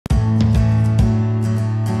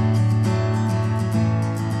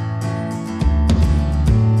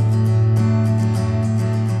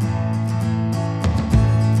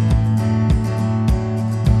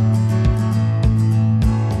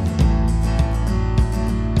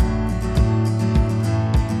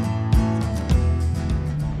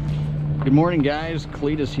Good morning, guys.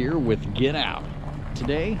 Cletus here with Get Out.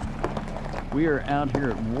 Today we are out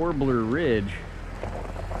here at Warbler Ridge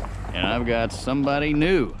and I've got somebody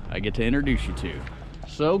new I get to introduce you to.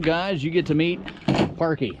 So guys, you get to meet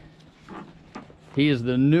Parky. He is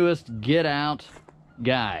the newest Get Out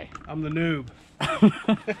guy. I'm the noob.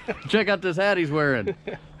 Check out this hat he's wearing.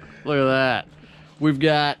 Look at that. We've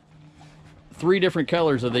got 3 different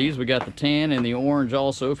colors of these. We got the tan and the orange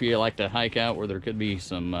also, if you like to hike out where there could be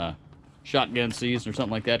some shotgun season or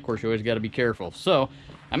something like that. Of course, you always got to be careful. So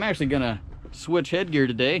I'm actually gonna switch headgear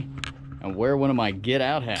today and wear one of my Get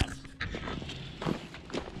Out hats.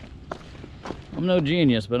 I'm no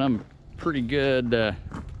genius, but I'm pretty good,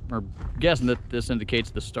 or guessing that this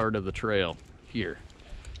indicates the start of the trail here.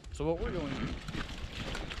 So what we're going to do.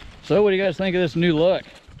 So what do you guys think of this new look?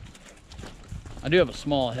 I do have a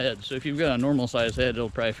small head, so if you've got a normal size head,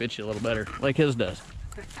 it'll probably fit you a little better, like his does.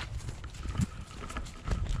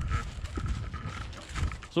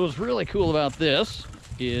 So what's really cool about this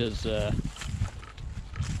is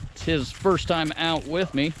it's his first time out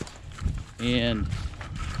with me, and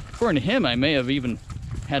according to him, I may have even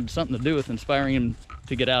had something to do with inspiring him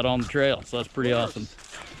to get out on the trail, so that's pretty awesome.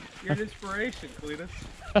 You're an inspiration, Cletus.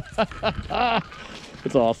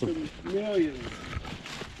 It's awesome. Millions.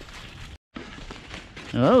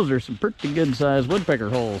 Now those are some pretty good sized woodpecker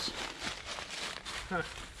holes. Huh.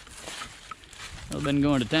 I've been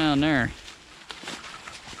going to town there.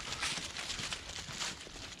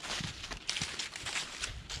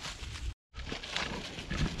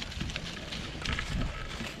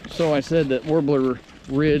 So I said that Warbler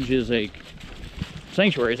Ridge is a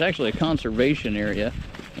sanctuary. It's actually a conservation area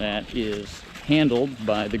that is handled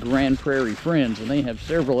by the Grand Prairie Friends, and they have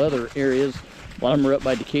several other areas. A lot of them are up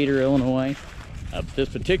by Decatur, Illinois. This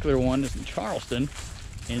particular one is in Charleston,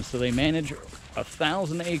 and so they manage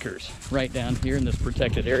 1,000 acres right down here in this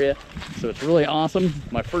protected area. So it's really awesome.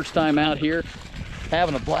 My first time out here,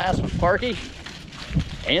 having a blast with Parky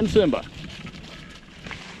and Simba.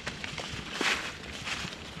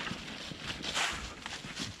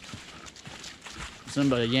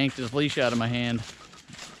 Simba yanked his leash out of my hand.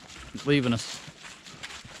 He's leaving us.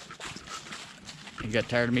 He got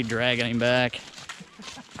tired of me dragging him back.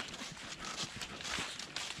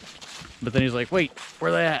 But then he's like, wait,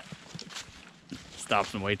 where they at?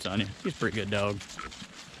 Stops and waits on you. He's a pretty good dog.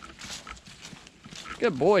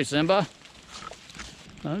 Good boy, Simba.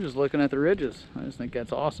 I'm just looking at the ridges. I just think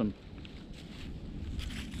that's awesome.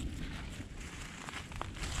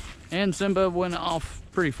 And Simba went off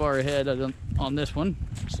pretty far ahead on this one.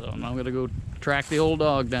 So now I'm gonna go track the old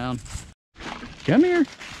dog down. Come here.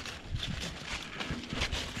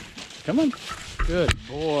 Come on. Good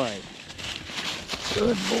boy.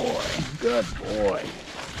 Good boy. Good boy.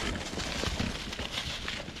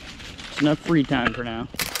 It's enough free time for now.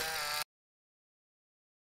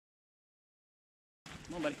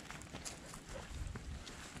 Come on, buddy.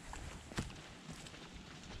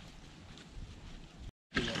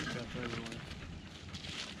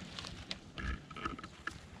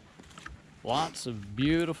 Lots of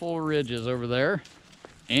beautiful ridges over there,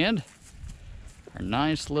 and our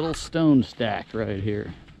nice little stone stack right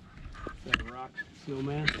here. Is that a rock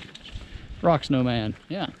snowman? Rock snowman,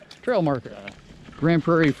 yeah. Trail marker. Grand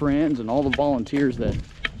Prairie Friends and all the volunteers that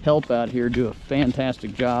help out here do a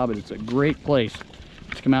fantastic job, and it's a great place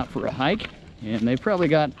to come out for a hike. And they've probably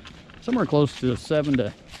got somewhere close to 7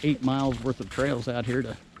 to 8 miles worth of trails out here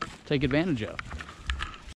to take advantage of.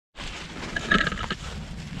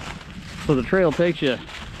 So the trail takes you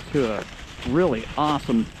to a really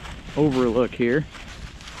awesome overlook here.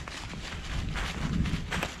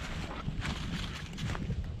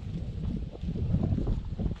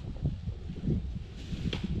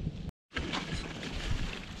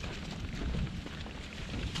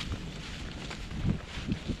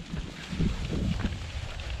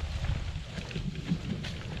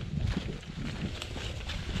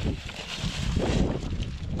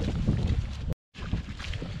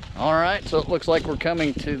 All right, so it looks like we're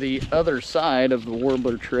coming to the other side of the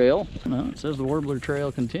Warbler Trail. Well, it says the Warbler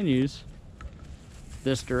Trail continues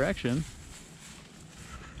this direction.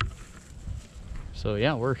 So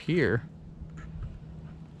yeah, we're here.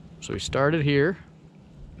 So we started here,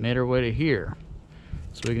 made our way to here.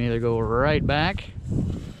 So we can either go right back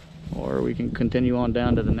or we can continue on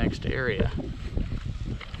down to the next area.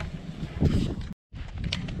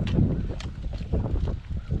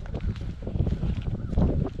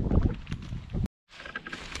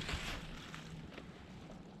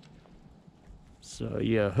 So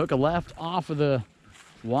you hook a left off of the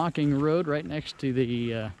walking road right next to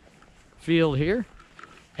the field here.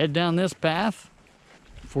 Head down this path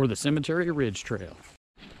for the Cemetery Ridge Trail.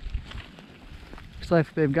 looks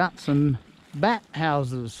like they've got some bat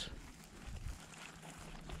houses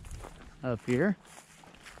up here.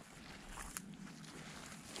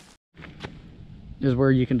 This is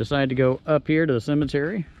where you can decide to go up here to the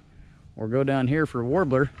cemetery or go down here for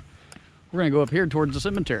warbler. We're going to go up here towards the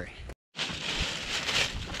cemetery.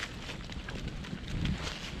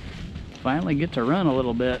 Finally get to run a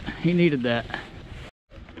little bit. He needed that.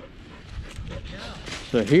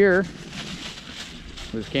 So here,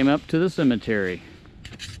 we just came up to the cemetery.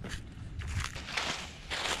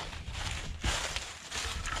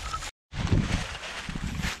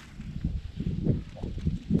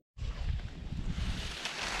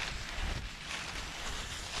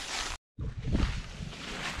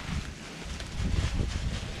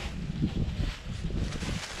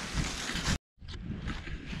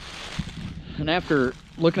 And after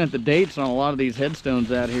looking at the dates on a lot of these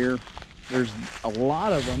headstones out here, there's a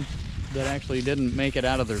lot of them that actually didn't make it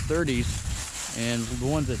out of their 30s, and the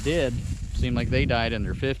ones that did seem like they died in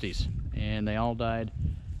their 50s, and they all died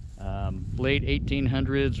late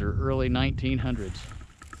 1800s or early 1900s.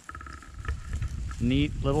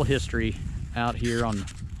 Neat little history out here on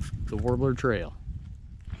the Warbler Trail.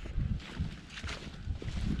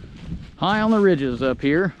 High on the ridges up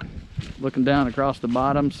here, looking down across the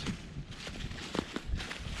bottoms.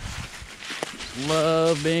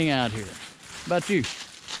 Love being out here. How about you?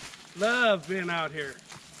 Love being out here.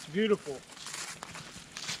 It's beautiful.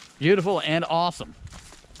 Beautiful and awesome.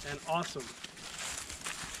 And awesome.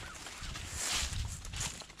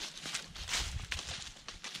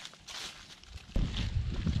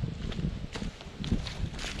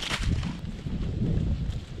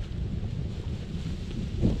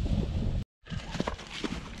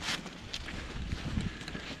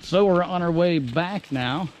 So we're on our way back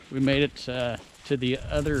now. We made it to the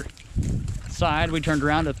other side. We turned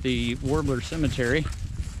around at the Warbler Cemetery.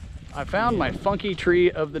 I found my funky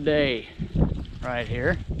tree of the day right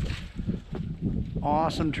here.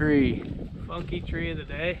 Awesome tree. Funky tree of the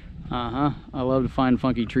day. I love to find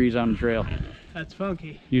funky trees on the trail. That's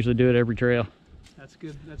funky. Usually do it every trail. That's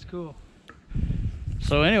good. That's cool.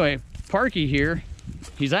 So anyway, Parky here,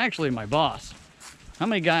 he's actually my boss. How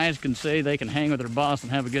many guys can say they can hang with their boss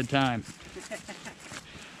and have a good time?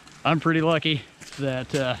 I'm pretty lucky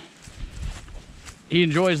that he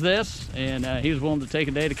enjoys this, and he was willing to take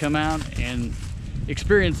a day to come out and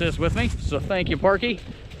experience this with me. So thank you, Parky.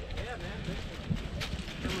 Yeah, man. Thanks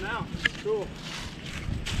for coming out. It's cool.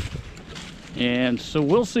 And so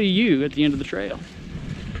we'll see you at the end of the trail.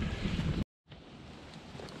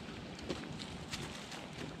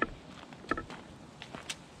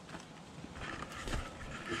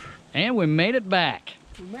 And we made it back.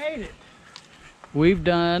 We made it. We've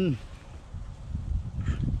done,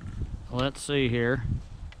 let's see here,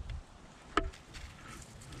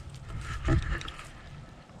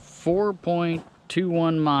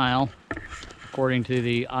 4.21 mile, according to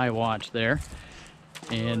the iWatch there.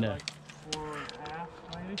 And like 4.5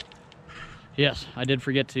 maybe? yes, I did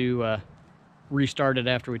forget to restart it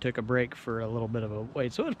after we took a break for a little bit of a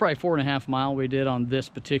wait. So it was probably 4.5 mile we did on this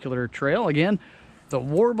particular trail. Again, the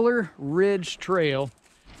Warbler Ridge Trail.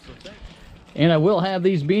 And I will have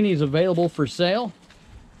these beanies available for sale,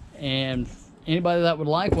 and anybody that would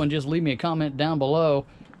like one, just leave me a comment down below,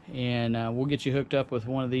 and we'll get you hooked up with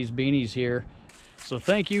one of these beanies here. So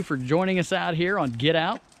thank you for joining us out here on Get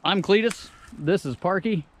Out. I'm Cletus, this is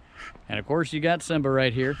Parky, and of course you got Simba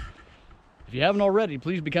right here. If you haven't already,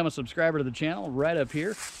 please become a subscriber to the channel right up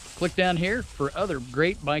here. Click down here for other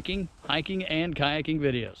great biking, hiking, and kayaking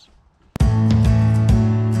videos.